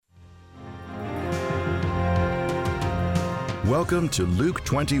Welcome to Luke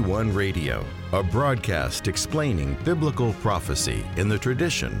 21 Radio, a broadcast explaining biblical prophecy in the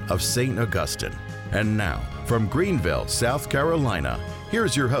tradition of St. Augustine. And now, from Greenville, South Carolina,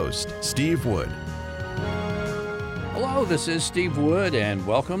 here's your host, Steve Wood. Hello, this is Steve Wood, and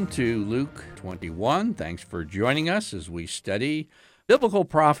welcome to Luke 21. Thanks for joining us as we study biblical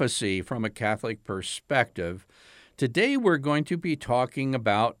prophecy from a Catholic perspective. Today we're going to be talking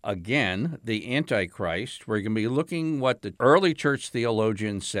about, again, the Antichrist. We're going to be looking what the early church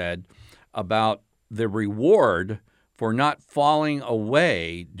theologians said about the reward for not falling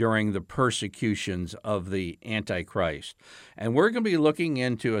away during the persecutions of the Antichrist. And we're going to be looking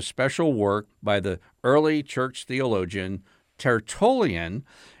into a special work by the early church theologian Tertullian,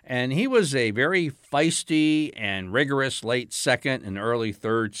 and he was a very feisty and rigorous late 2nd and early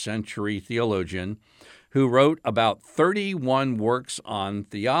 3rd century theologian who wrote about 31 works on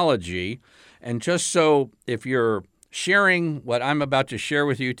theology. And just so if you're sharing what I'm about to share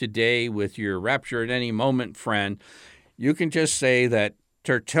with you today with your rapture at any moment friend, you can just say that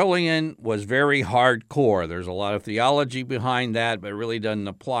Tertullian was very hardcore. There's a lot of theology behind that, but it really doesn't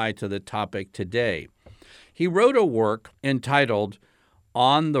apply to the topic today. He wrote a work entitled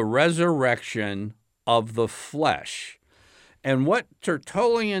On the Resurrection of the Flesh. And what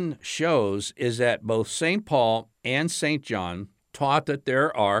Tertullian shows is that both St. Paul and St. John taught that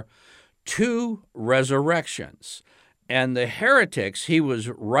there are two resurrections. And the heretics he was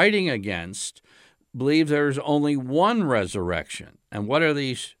writing against believe there's only one resurrection. And what are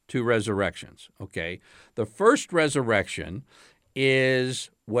these two resurrections? Okay, the first resurrection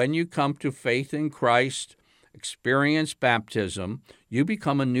is when you come to faith in Christ, experience baptism, you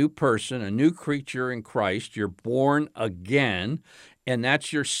become a new person, a new creature in Christ. You're born again, and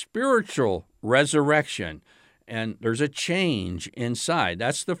that's your spiritual resurrection. And there's a change inside.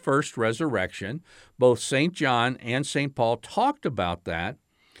 That's the first resurrection. Both St. John and St. Paul talked about that.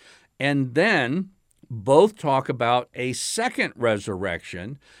 And then both talk about a second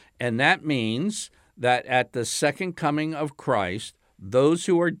resurrection, and that means that at the second coming of Christ, those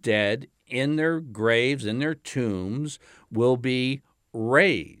who are dead in their graves, in their tombs, will be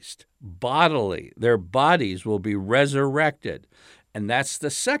raised bodily. Their bodies will be resurrected. And that's the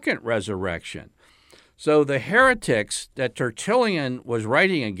second resurrection. So the heretics that Tertullian was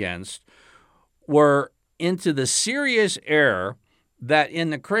writing against were into the serious error that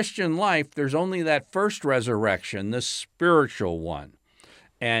in the Christian life, there's only that first resurrection, the spiritual one.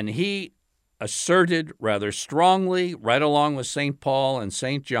 And he asserted rather strongly, right along with St. Paul and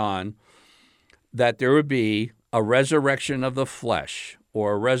St. John, that there would be a resurrection of the flesh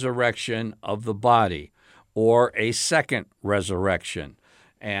or a resurrection of the body or a second resurrection.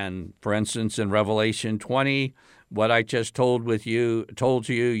 And for instance, in Revelation 20, what I just told to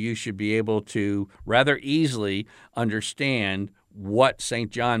you, you should be able to rather easily understand what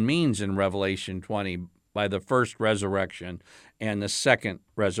St. John means in Revelation 20 by the first resurrection and the second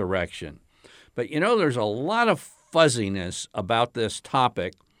resurrection. But there's a lot of fuzziness about this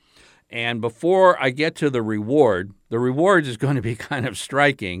topic. And before I get to the reward is going to be kind of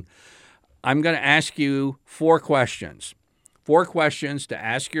striking. I'm going to ask you 4 questions. 4 questions to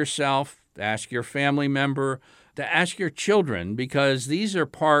ask yourself, to ask your family member, to ask your children, because these are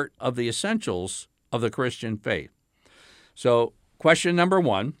part of the essentials of the Christian faith. So, question number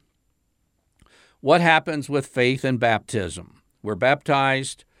 1, what happens with faith and baptism? We're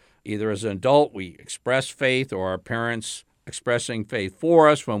baptized either as an adult, we express faith, or our parents expressing faith for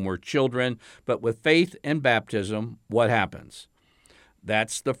us when we're children. But with faith and baptism, what happens?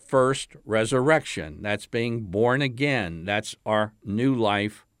 That's the first resurrection. That's being born again. That's our new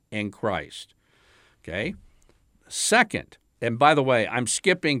life in Christ. Okay? Second, and by the way, I'm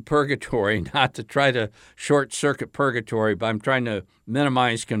skipping purgatory, not to try to short-circuit purgatory, but I'm trying to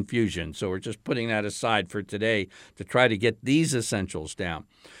minimize confusion. So we're just putting that aside for today to try to get these essentials down.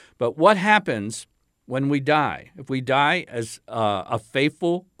 But what happens when we die? If we die as a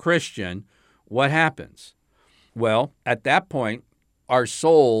faithful Christian, what happens? Well, at that point, our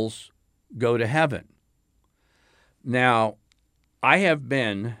souls go to heaven. Now, I have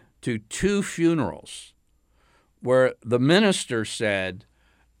been to 2 funerals where the minister said,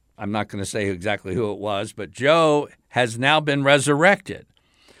 I'm not going to say exactly who it was, but Joe has now been resurrected.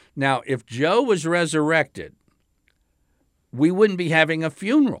 Now, if Joe was resurrected, we wouldn't be having a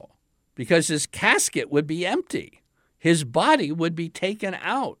funeral because his casket would be empty. His body would be taken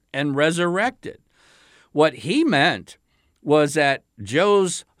out and resurrected. What he meant was that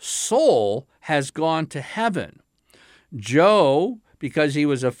Joe's soul has gone to heaven. Joe, because he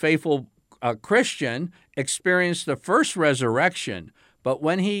was a faithful Christian, experienced the first resurrection, but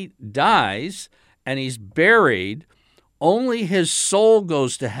when he dies and he's buried, Only his soul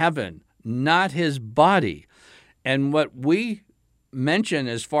goes to heaven, not his body. And what we mention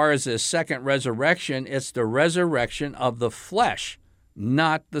as far as the second resurrection, it's the resurrection of the flesh,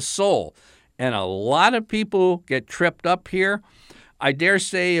 not the soul. And a lot of people get tripped up here. I dare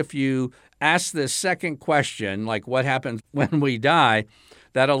say if you ask this second question, like what happens when we die,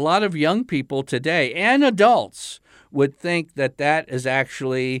 that a lot of young people today and adults would think that that is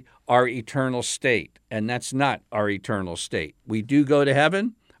actually our eternal state. And that's not our eternal state. We do go to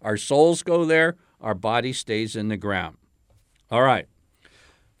heaven. Our souls go there. Our body stays in the ground. All right.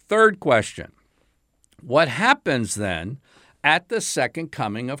 Third question. What happens then at the second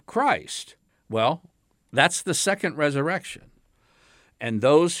coming of Christ? Well, that's the second resurrection. And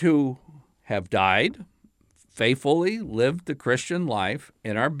those who have died, faithfully lived the Christian life,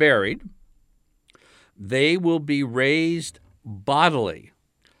 and are buried, they will be raised bodily.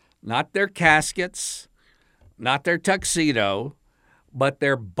 Not their caskets, not their tuxedo, but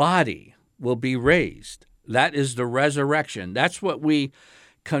their body will be raised. That is the resurrection. That's what we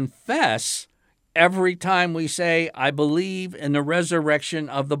confess every time we say, I believe in the resurrection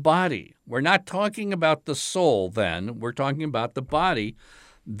of the body. We're not talking about the soul then. We're talking about the body.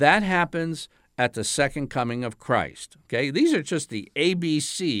 That happens at the second coming of Christ. Okay? These are just the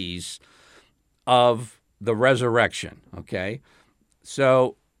ABCs of the resurrection. Okay?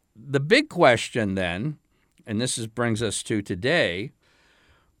 So the big question then, and this brings us to today,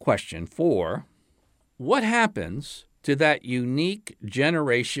 question 4, what happens to that unique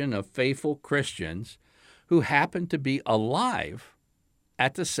generation of faithful Christians who happen to be alive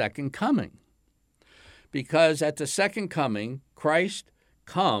at the second coming? Because at the second coming, Christ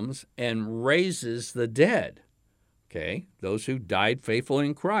comes and raises the dead, okay, those who died faithful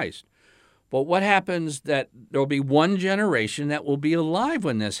in Christ. But what happens that there'll be one generation that will be alive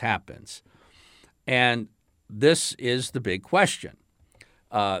when this happens? And this is the big question.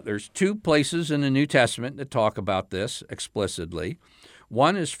 There's 2 places in the New Testament that talk about this explicitly.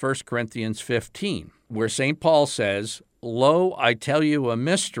 One is 1 Corinthians 15, where St. Paul says, Lo, I tell you a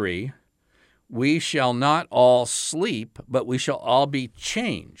mystery, we shall not all sleep, but we shall all be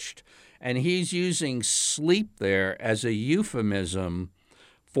changed. And he's using sleep there as a euphemism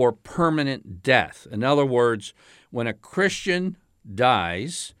for permanent death. In other words, when a Christian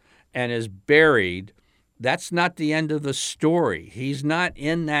dies and is buried, that's not the end of the story. He's not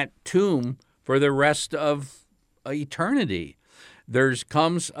in that tomb for the rest of eternity. There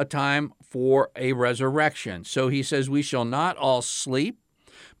comes a time for a resurrection. So he says, we shall not all sleep,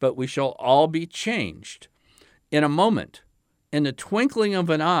 but we shall all be changed. In a moment, in the twinkling of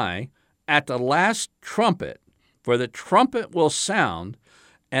an eye, at the last trumpet, for the trumpet will sound,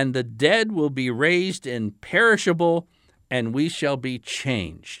 and the dead will be raised imperishable, and we shall be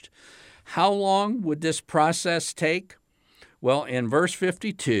changed. How long would this process take? Well, in verse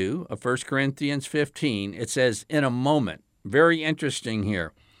 52 of 1 Corinthians 15, it says, in a moment. Very interesting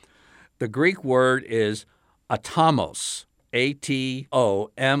here. The Greek word is atomos, A-T-O-M-O-S,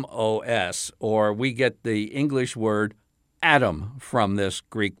 or we get the English word atom from this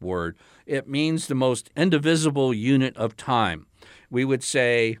Greek word. It means the most indivisible unit of time. We would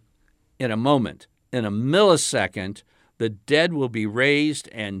say in a moment, in a millisecond, the dead will be raised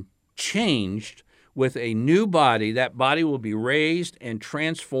and changed with a new body. That body will be raised and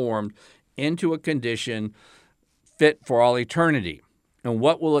transformed into a condition fit for all eternity. And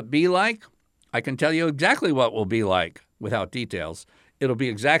what will it be like? I can tell you exactly what it will be like without details. It'll be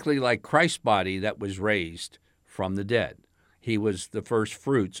exactly like Christ's body that was raised from the dead. He was the first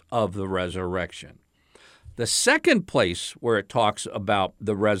fruits of the resurrection. The second place where it talks about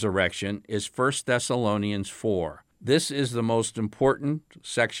the resurrection is 1 Thessalonians 4. This is the most important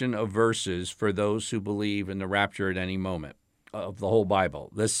section of verses for those who believe in the rapture at any moment of the whole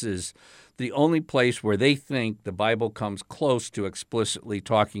Bible. This is the only place where they think the Bible comes close to explicitly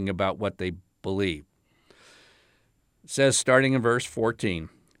talking about what they believe. It says, starting in verse 14,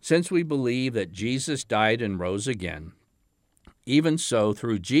 since we believe that Jesus died and rose again, even so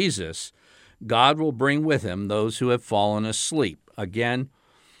through Jesus, God will bring with him those who have fallen asleep. Again,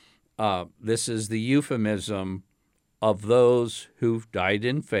 this is the euphemism of those who've died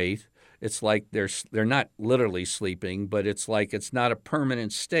in faith. It's like they're not literally sleeping, but it's like it's not a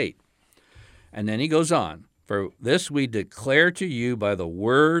permanent state. And then he goes on, for this we declare to you by the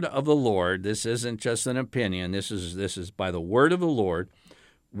word of the Lord. This isn't just an opinion. This is by the word of the Lord.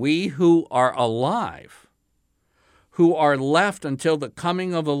 We who are alive, who are left until the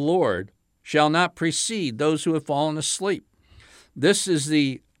coming of the Lord, shall not precede those who have fallen asleep. This is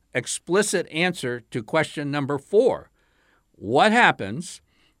the explicit answer to question number 4. What happens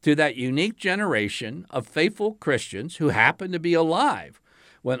to that unique generation of faithful Christians who happen to be alive.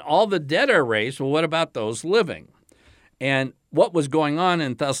 When all the dead are raised, well, what about those living? And what was going on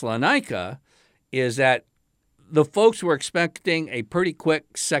in Thessalonica is that the folks were expecting a pretty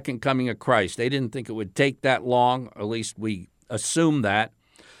quick second coming of Christ. They didn't think it would take that long, or at least we assumed that.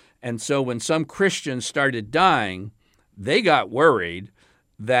 And so when some Christians started dying, they got worried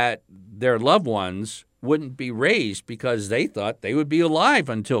that their loved ones wouldn't be raised because they thought they would be alive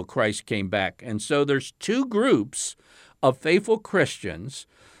until Christ came back. And so there's two groups of faithful Christians.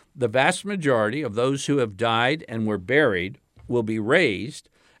 The vast majority of those who have died and were buried will be raised.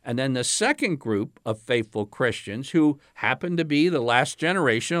 And then the second group of faithful Christians who happen to be the last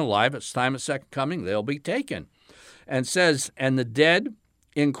generation alive at the time of second coming, they'll be taken. And says, and the dead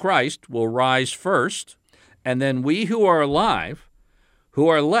in Christ will rise first, and then we who are alive, who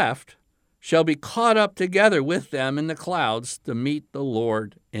are left, shall be caught up together with them in the clouds to meet the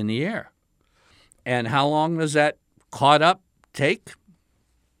Lord in the air. And how long does that caught up take?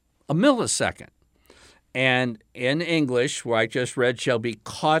 A millisecond. And in English, where I just read, shall be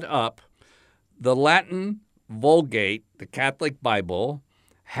caught up, the Latin Vulgate, the Catholic Bible,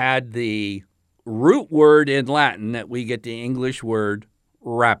 had the root word in Latin that we get the English word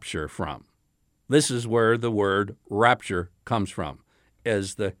rapture from. This is where the word rapture comes from,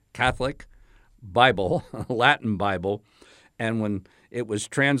 is the Catholic Bible, Latin Bible, and when it was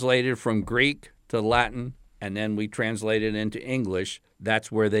translated from Greek to Latin, and then we translated it into English,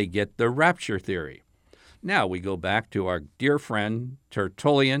 that's where they get the rapture theory. Now we go back to our dear friend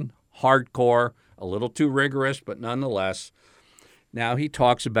Tertullian, hardcore, a little too rigorous, but nonetheless. Now he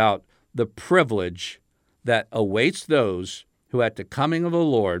talks about the privilege that awaits those who at the coming of the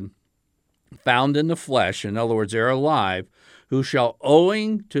Lord, found in the flesh, in other words, they're alive, who shall,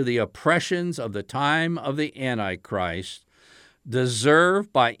 owing to the oppressions of the time of the Antichrist,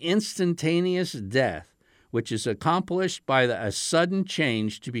 deserve by instantaneous death, which is accomplished by a sudden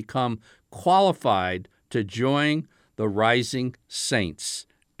change, to become qualified to join the rising saints.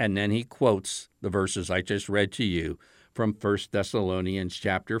 And then he quotes the verses I just read to you from 1 Thessalonians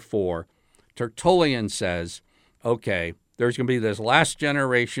chapter 4. Tertullian says, okay, there's going to be this last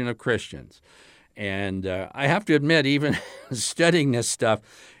generation of Christians. And I have to admit, even studying this stuff,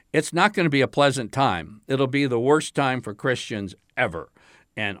 it's not going to be a pleasant time. It'll be the worst time for Christians ever.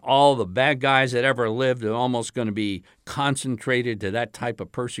 And all the bad guys that ever lived are almost going to be concentrated to that type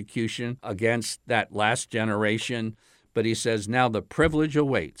of persecution against that last generation. But he says now the privilege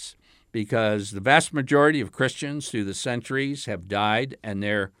awaits, because the vast majority of Christians through the centuries have died and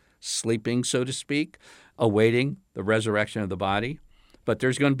they're sleeping, so to speak, awaiting the resurrection of the body. But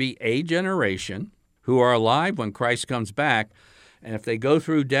there's going to be a generation who are alive when Christ comes back, and if they go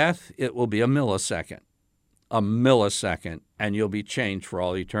through death, it will be a millisecond, and you'll be changed for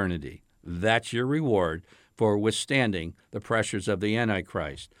all eternity. That's your reward for withstanding the pressures of the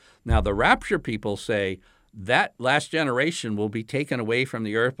Antichrist. Now, the rapture people say that last generation will be taken away from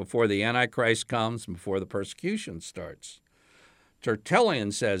the earth before the Antichrist comes and before the persecution starts.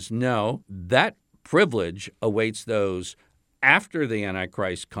 Tertullian says, no, that privilege awaits those after the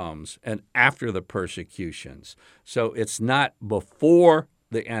Antichrist comes and after the persecutions. So it's not before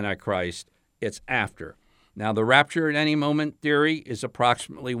the Antichrist, it's after. Now, the rapture at any moment theory is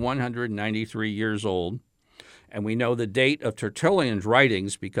approximately 193 years old, and we know the date of Tertullian's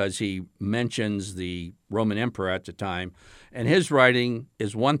writings because he mentions the Roman emperor at the time, and his writing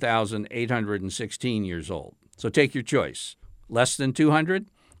is 1,816 years old. So take your choice, less than 200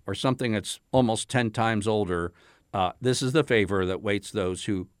 or something that's almost 10 times older. This is the favor that waits those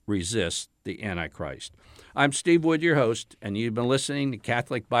who resist the Antichrist. I'm Steve Wood, your host, and you've been listening to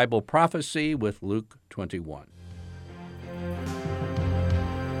Catholic Bible Prophecy with Luke 21.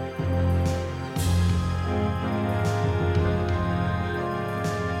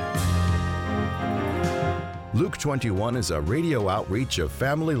 Luke 21 is a radio outreach of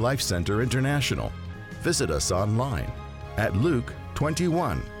Family Life Center International. Visit us online at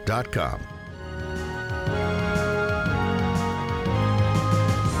luke21.com.